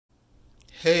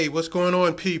Hey, what's going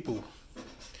on, people?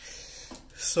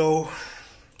 So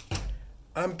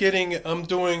I'm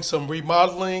doing some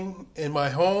remodeling in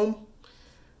my home,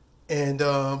 and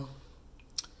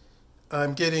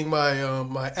I'm getting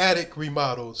my attic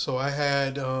remodeled. So I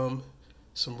had some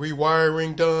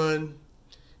rewiring done,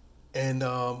 and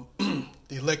the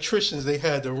electricians, they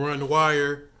had to run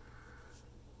the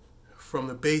from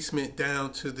the basement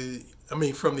down to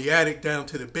from the attic down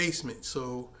to the basement.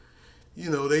 So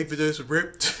they've just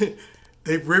ripped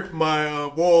they've ripped my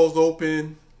walls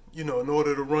open, in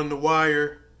order to run the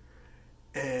wire,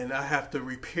 and I have to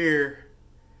repair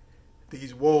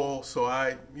these walls. So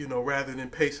I, rather than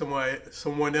pay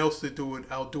someone else to do it,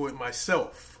 I'll do it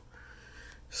myself.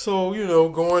 So,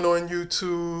 going on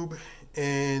YouTube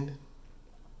and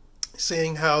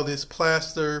seeing how this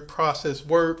plaster process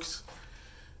works.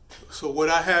 So what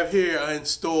I have here, I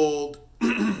installed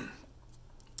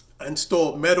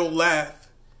metal lath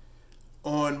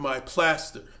on my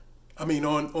plaster. On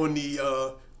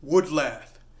the wood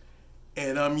lath,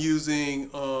 and I'm using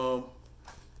I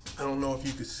don't know if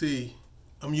you can see,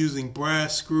 I'm using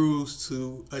brass screws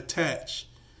to attach,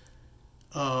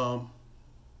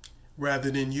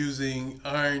 rather than using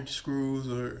iron screws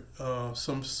or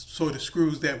some sort of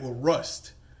screws that will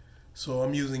rust. So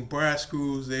I'm using brass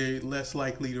screws. They're less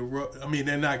likely to rust.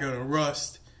 They're not going to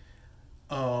rust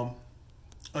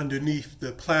underneath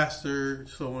the plaster.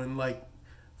 So in like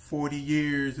 40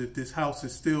 years, if this house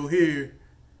is still here,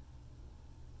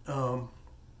 the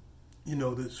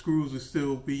screws will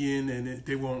still be in, and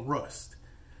they won't rust.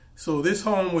 So this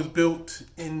home was built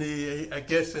in the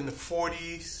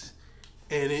 40s,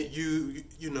 and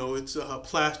it's a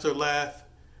Plaster Lath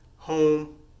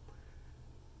home.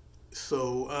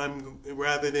 So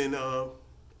rather than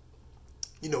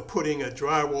putting a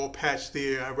drywall patch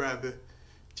there, I'd rather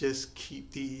just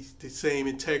keep the same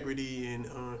integrity and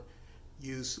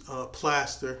use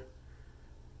plaster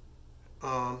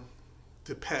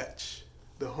to patch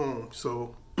the home.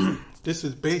 So this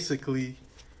is basically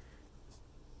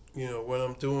what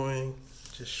I'm doing,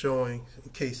 just showing in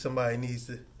case somebody needs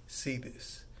to see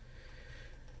this.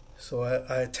 So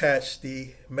I attached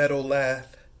the metal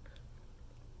lath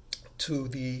to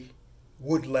the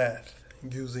wood lath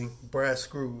using brass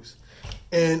screws,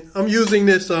 and I'm using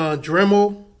this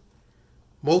Dremel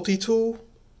multi-tool.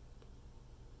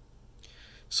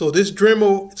 So this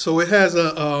Dremel,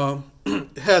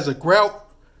 it has a grout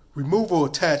removal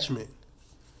attachment,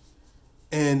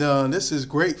 and this is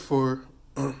great for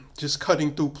just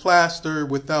cutting through plaster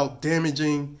without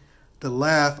damaging the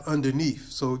lath underneath.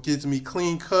 So it gives me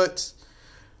clean cuts.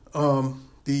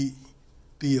 The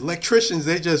electricians,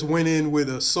 they just went in with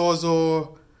a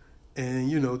sawzall and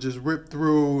just ripped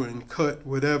through and cut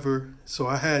whatever. So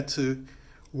I had to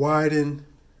widen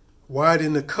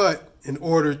the cut in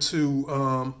order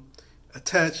to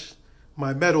attach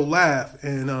my metal lath.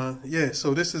 And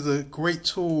so this is a great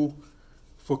tool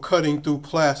for cutting through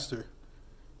plaster.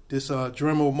 This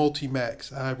Dremel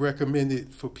Multi-Max, I recommend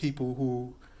it for people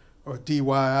who are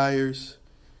DIYers,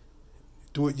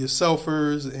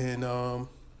 do-it-yourselfers, and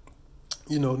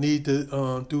need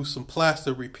to do some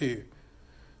plaster repair.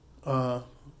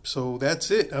 So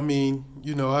that's it. I'm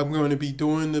going to be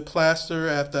doing the plaster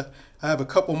after I have a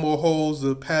couple more holes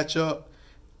to patch up,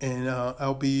 and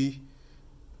I'll be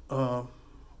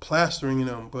plastering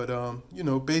them.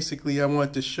 But basically I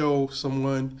want to show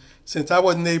someone, since I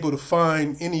wasn't able to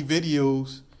find any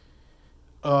videos.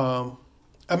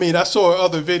 I saw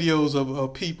other videos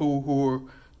of people who are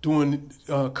doing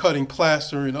cutting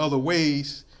plaster in other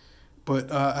ways,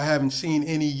 but I haven't seen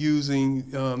any using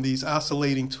these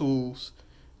oscillating tools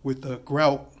with a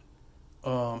grout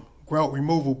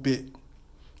removal bit.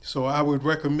 So I would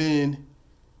recommend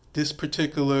this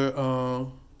particular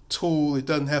tool. It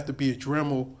doesn't have to be a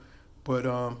Dremel, but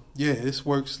this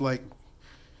works like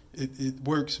it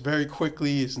works very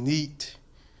quickly. It's neat.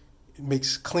 It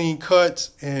makes clean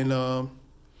cuts, and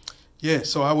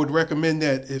so I would recommend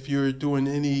that if you're doing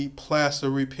any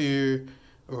plaster repair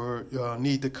or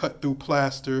need to cut through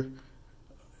plaster.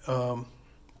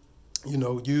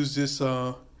 Use this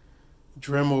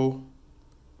Dremel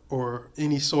or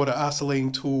any sort of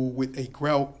oscillating tool with a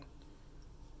grout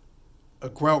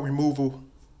removal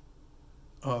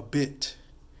bit.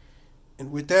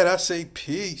 And with that, I say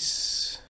peace.